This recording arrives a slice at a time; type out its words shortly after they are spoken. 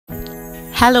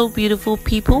Hello beautiful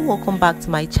people, welcome back to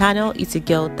my channel. It's your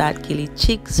girl that Gilly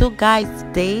Chick. So guys,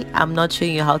 today I'm not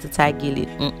showing you how to tie gilly.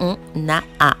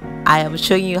 I am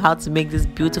showing you how to make this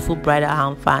beautiful bridal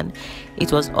hand fan.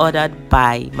 It was ordered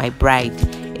by my bride.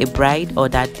 A bride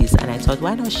ordered this and I thought,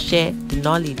 why not share the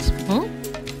knowledge?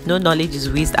 No knowledge is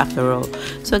waste after all.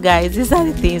 So guys, these are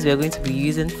the things we're going to be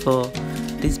using for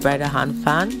this bridal hand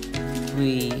fan.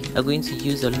 We are going to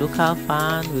use a local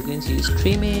fan, we're going to use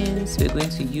trimmings, we're going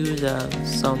to use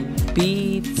some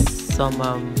beads, some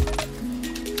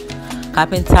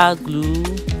carpenter glue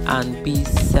and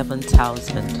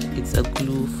B7000. It's a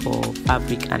glue for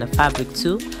fabric and a fabric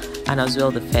too, and as well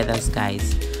the feathers,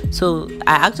 guys. So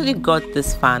I actually got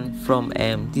this fan from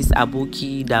this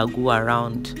aboki that go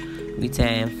around with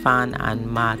a fan and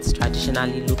mats,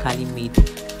 traditionally locally made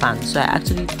fan. So I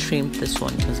actually trimmed this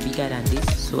one. It was bigger than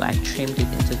this, so I trimmed it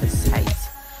into the size.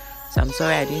 So I'm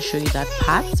sorry I didn't show you that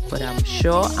part, but I'm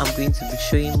sure I'm going to be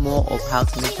showing more of how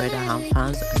to make bridal hand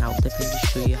fans, and I'll definitely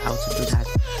show you how to do that.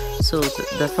 So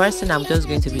the first thing I'm just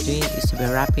going to be doing is to be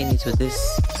wrapping it with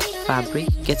this fabric.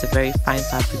 Get a very fine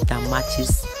fabric that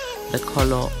matches the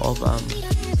color of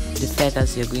the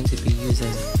feathers you're going to be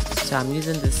using. So I'm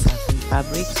using this satin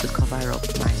fabric to cover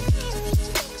up mine.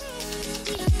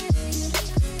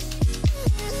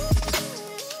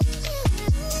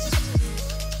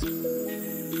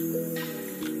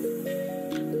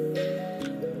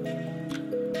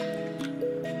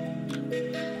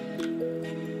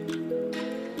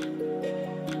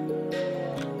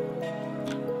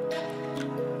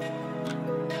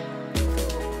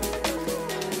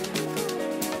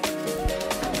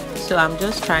 So I'm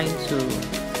just trying to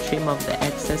trim off the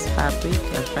excess fabric.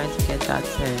 I'm trying to get that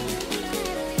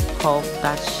curve,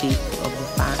 that shape of the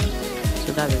fan.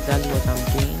 So that's exactly what I'm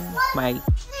doing.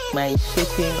 My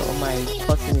shaping or my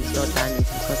cutting is not that neat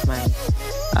because my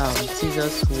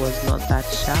scissors was not that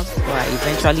sharp, but I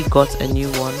eventually got a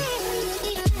new one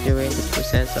during the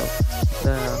process of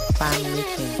the fan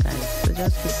making, guys. So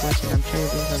just keep watching. I'm sure you're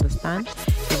going to understand.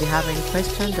 If you have any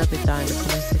questions, drop it down in the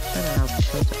comment section and I'll be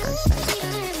sure to answer you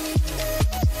guys.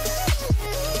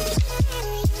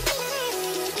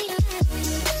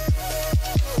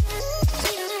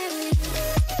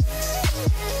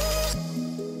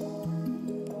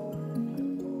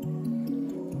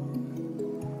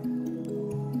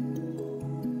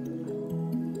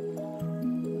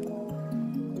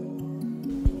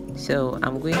 So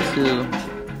I'm going to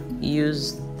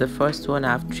use the first one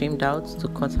I've trimmed out to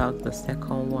cut out the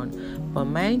second one. But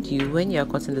mind you, when you're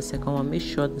cutting the second one, make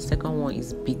sure the second one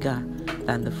is bigger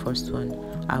than the first one.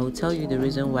 I will tell you the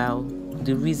reason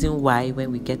why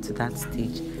when we get to that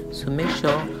stage. So make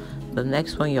sure the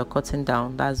next one you're cutting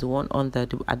down, that's the one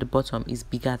at the bottom, is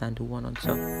bigger than the one on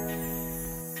top.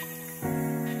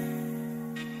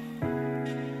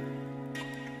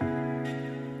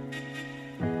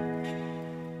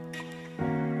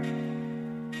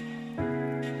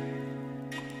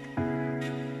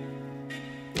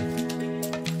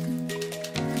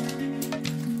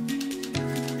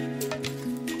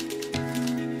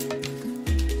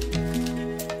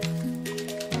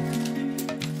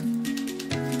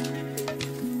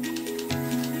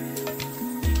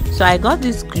 So I got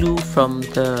this glue from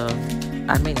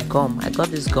gum. I got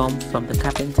this gum from the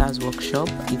carpenter's workshop.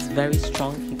 It's very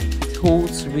strong. It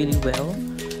holds really well.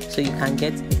 So you can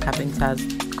get a carpenter's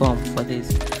gum for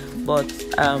this. But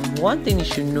one thing you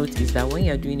should note is that when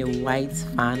you're doing a white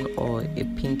fan or a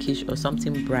pinkish or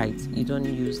something bright, you don't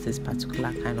use this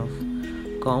particular kind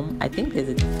of gum. I think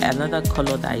there's another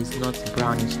color that is not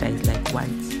brownish, that is like white.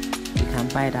 You can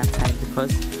buy that type,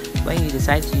 because when you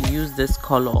decide to use this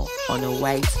color on a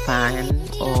white fan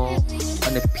or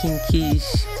on a pinkish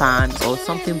fan or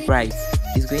something bright,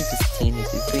 it's going to stain it.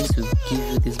 It's going to give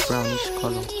you this brownish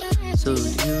color. So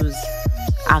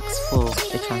ask for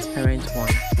a transparent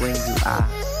one when you are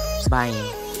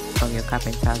buying from your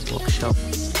carpenter's workshop.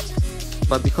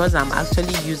 But because I'm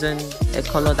actually using a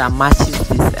color that matches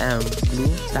this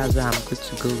blue, that's why I'm good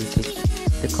to go with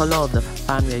it. The color of the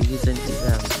fan we're using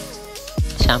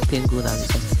is champagne gold, as you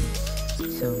can see.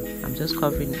 So I'm just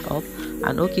covering it up.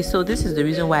 And okay, so this is the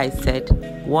reason why I said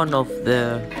one of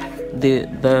the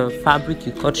fabric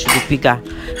you cut should be bigger.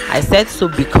 I said so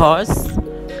because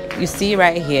you see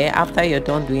right here, after you're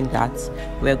done doing that,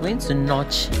 we're going to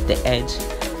notch the edge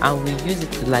and we use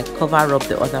it to like cover up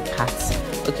the other parts.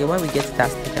 Okay, when we get to that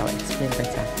stage, I'll explain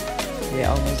better. We're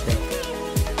almost there.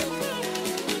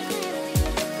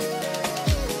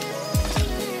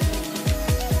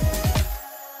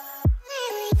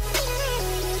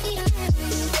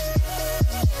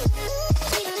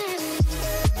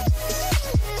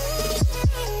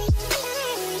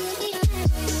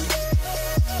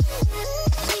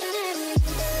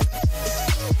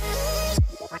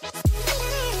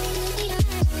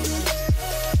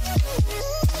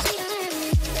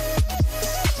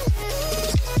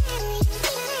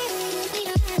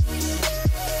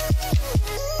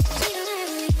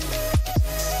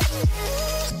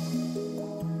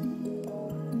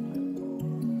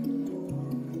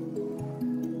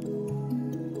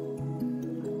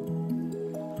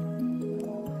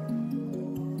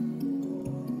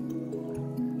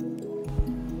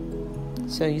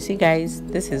 So you see guys,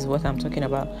 this is what I'm talking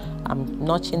about. I'm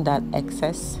notching that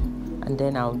excess, and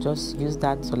then I'll just use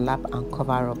that to lap and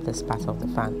cover up this part of the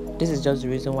fan. This is just the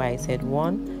reason why I said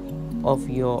one of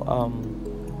your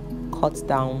cut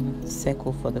down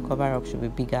circle for the cover up should be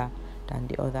bigger than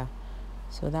the other.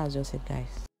 So that's just it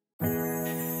guys.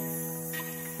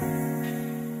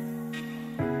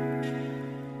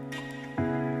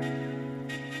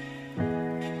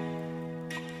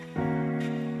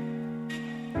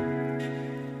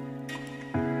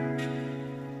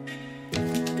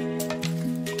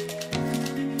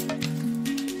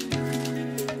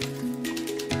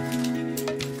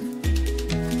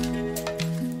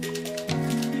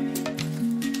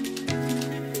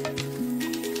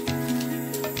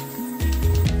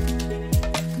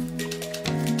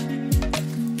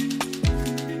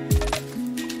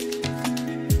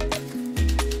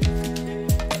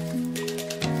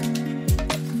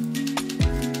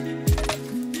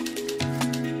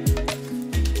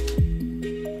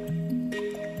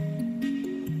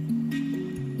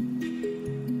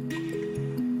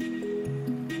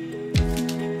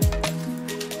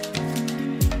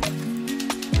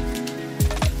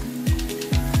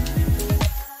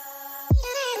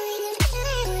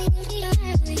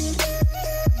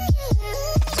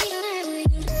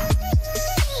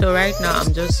 So right now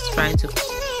I'm just trying to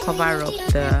cover up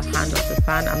the hand of the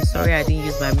fan. I'm sorry I didn't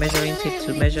use my measuring tape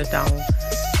to measure down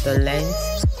the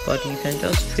length, but you can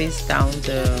just trace down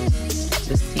the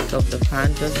stick of the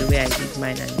fan just the way I did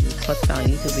mine, and you cut down a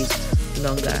little bit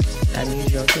longer than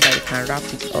usual so that you can wrap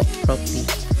it up properly.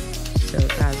 So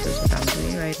that's just what I'm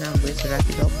doing right now. I'm going to wrap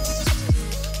it up.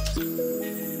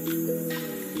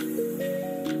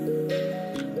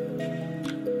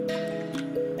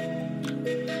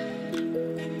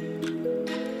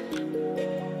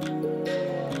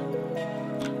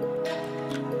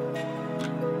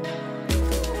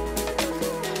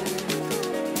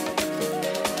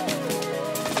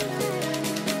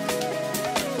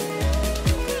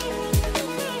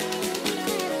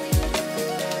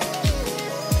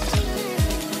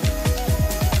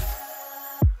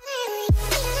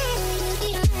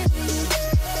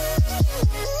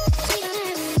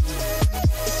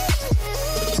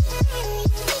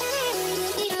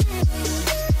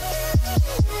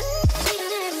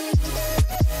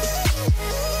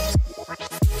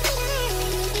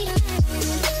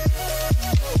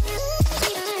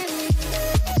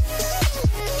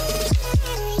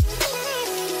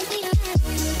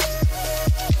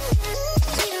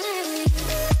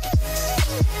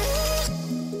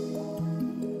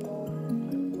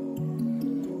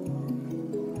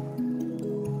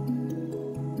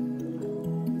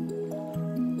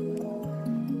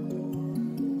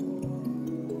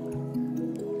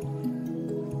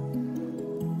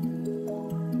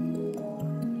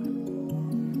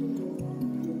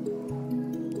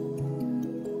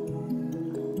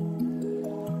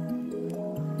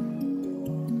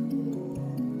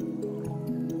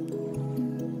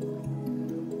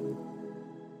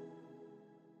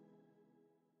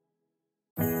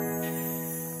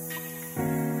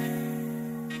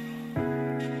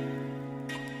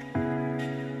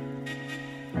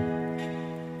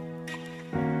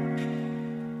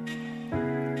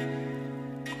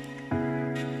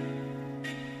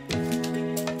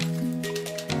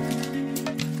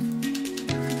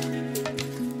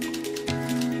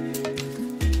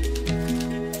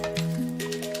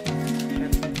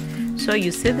 So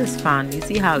you see this fan, you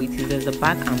see how it is, there's the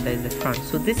back and there's the front.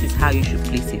 So this is how you should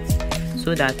place it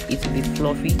so that it will be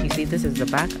fluffy. You see, this is the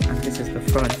back and this is the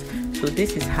front. So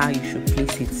this is how you should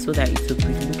place it so that it will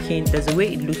be looking, there's a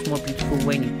way it looks more beautiful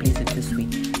when you place it this way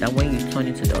than when you turn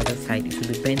it to the other side. It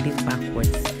will be bending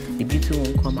backwards, the beauty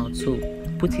won't come out. So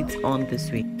put it on this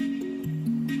way.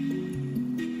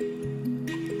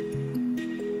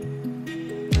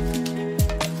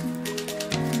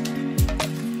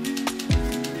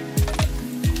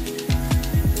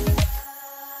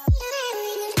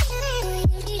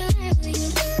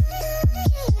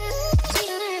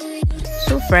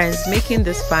 So friends, making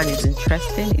this fan is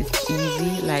interesting, it's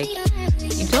easy, like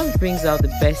it just brings out the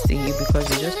best in you because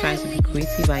you're just trying to be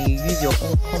creative and you use your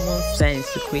own common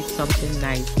sense to create something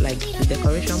nice. Like the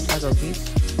decoration part of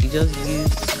it, you just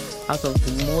use out of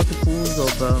the multiples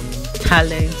of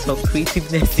talents or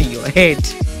creativeness in your head.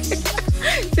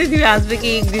 Since we are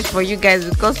speaking English for you guys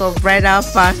because of bridal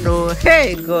fashion, oh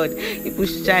hey god, people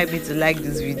should try me to like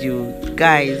this video.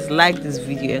 Guys, like this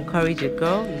video, encourage your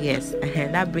girl. Yes,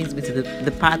 and that brings me to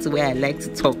the part where I like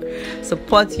to talk.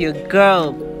 Support your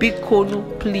girl. Big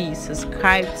Konu, please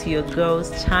subscribe to your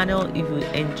girl's channel if you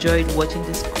enjoyed watching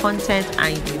this content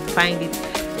and if you find it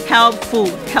helpful,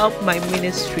 help my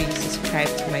ministry, subscribe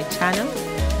to my channel,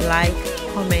 like,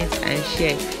 comment and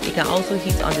share. You can also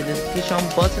hit on the notification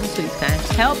button so it can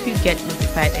help you get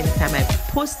notified anytime I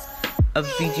post a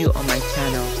video on my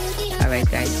channel. Alright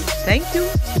guys, thank you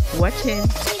for watching.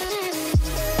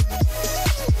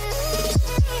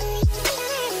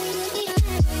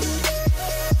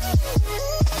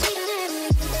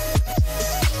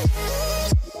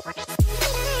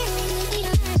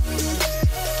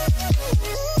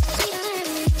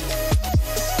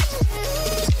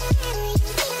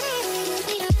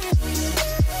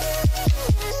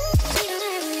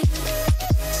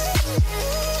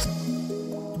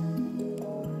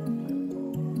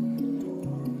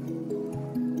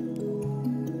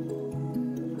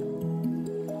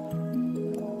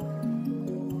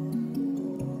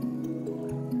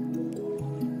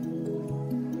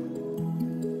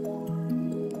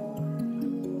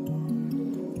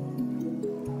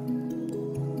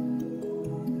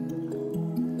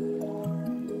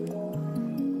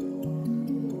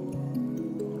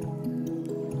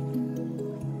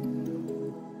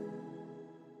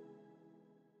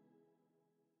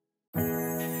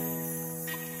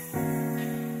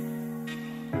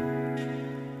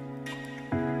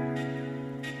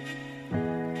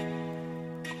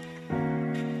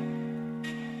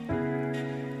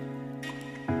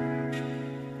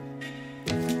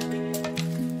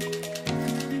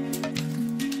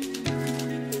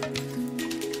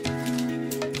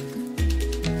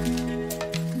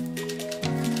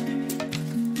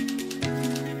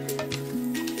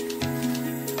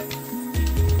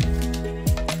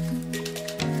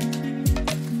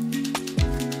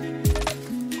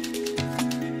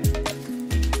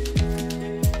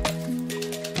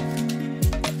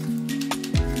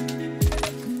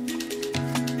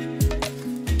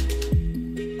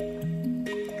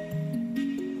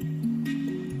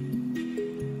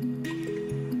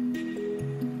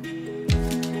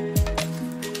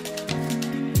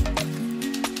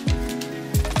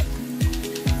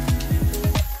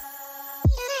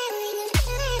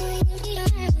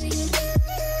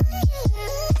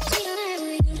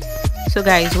 So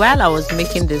guys, while I was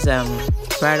making this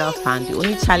bridal fan, the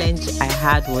only challenge I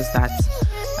had was that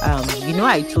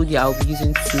I told you I'll be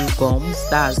using two gums.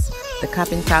 That's the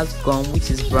carpenter's gum, which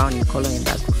is brown in color in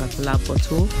that Coca-Cola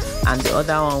bottle, and the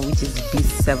other one, which is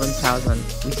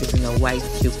B7000, which is in a white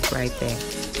tube right there.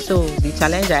 So the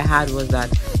challenge I had was that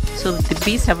the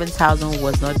B7000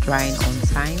 was not drying on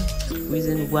time,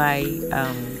 reason why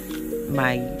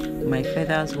my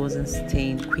feathers wasn't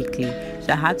staying quickly,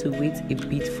 so I had to wait a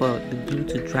bit for the glue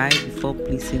to dry before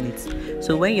placing it.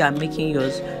 So when you are making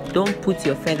yours, don't put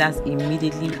your feathers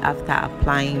immediately after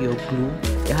applying your glue.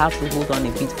 You have to hold on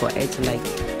a bit for it to like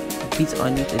beat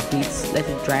on it a bit, let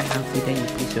it dry halfway, then you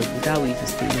place your glue. That way it will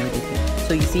stay immediately.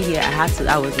 So you see here,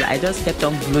 I just kept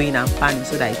on gluing and fanning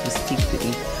so that it will stick to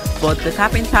it. But the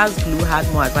carpenter's glue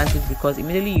had more advantage because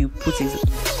immediately you put it,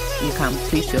 you can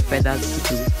place your feathers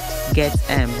to get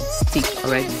stick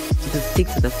already. It will stick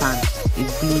to the fan.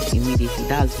 It's glued immediately.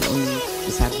 That's the only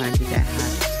disadvantage I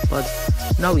had. But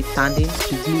notwithstanding,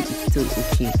 the glue is still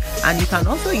okay. And you can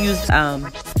also use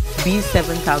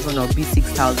B7000 or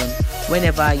B6000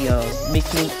 whenever you're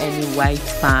making any white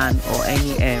fan or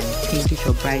any pinkish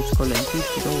or bright color. In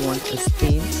case you don't want a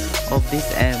stain of this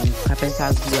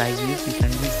carpenter's glue I use, you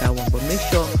can use that one, but make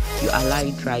sure you allow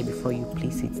it dry before you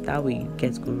place it. That way you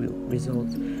get good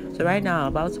results. So right now I'm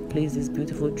about to place these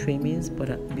beautiful trimmings,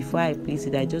 but before I place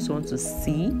it, I just want to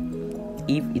see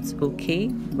if it's okay.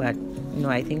 But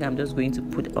I think I'm just going to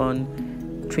put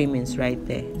on trimmings right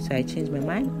there. So I changed my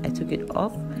mind, I took it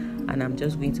off, and I'm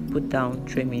just going to put down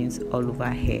trimmings all over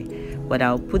here, but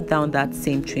I'll put down that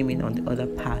same trimming on the other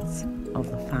parts of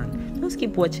the fan. Just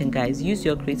keep watching guys, use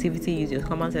your creativity, use your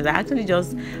common sense. I actually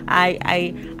just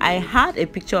I had a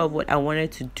picture of what I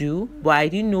wanted to do, but I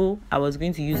didn't know I was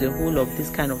going to use a whole of this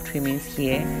kind of trimmings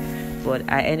here, but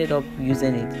I ended up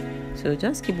using it. So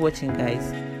just keep watching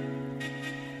guys.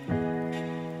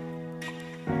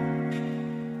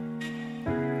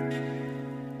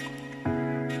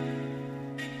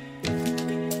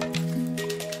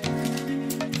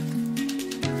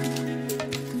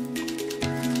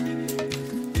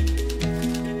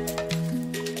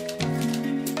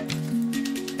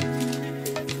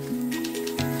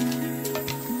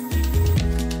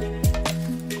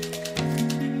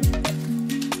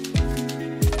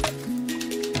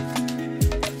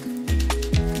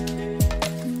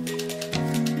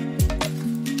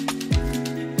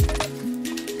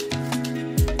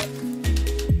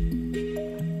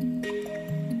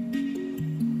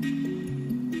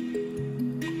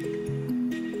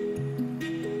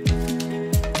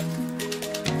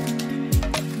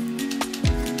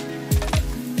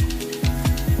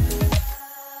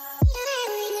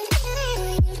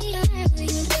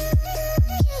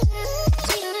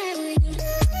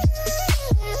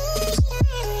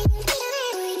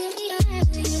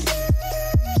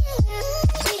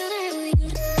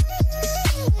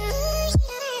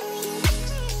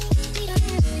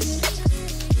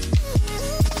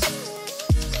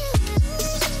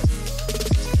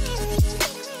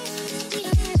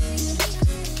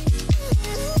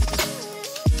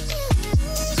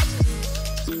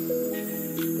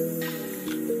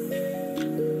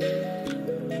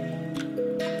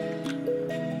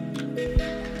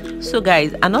 Also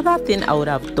guys, another thing I would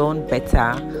have done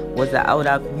better was that I would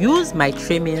have used my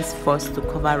trimmings first to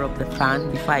cover up the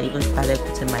fan before I even started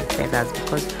putting my feathers,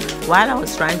 because while I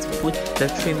was trying to put the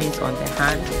trimmings on the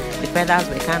hand, the feathers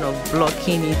were kind of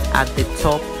blocking it at the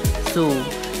top. So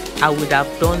I would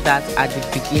have done that at the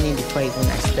beginning before even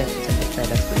I started putting the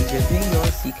feathers. So if you're doing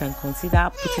yours, you can consider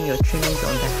putting your trimmings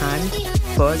on the hand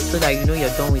first so that you know you're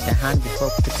done with the hand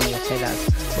before putting your feathers.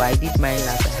 But I did mine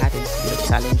last. I had a little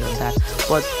challenge on that,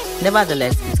 but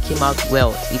nevertheless it came out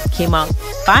well. It came out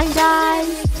fine guys.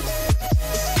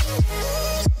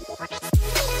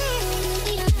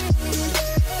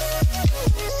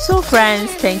 So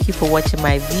friends, thank you for watching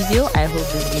my video. I hope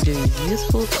this video is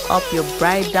useful to up your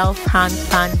bridal hand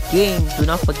pan game. Do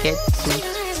not forget to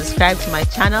subscribe to my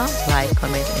channel, like,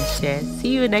 comment and share.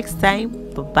 See you next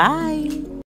time. Bye bye.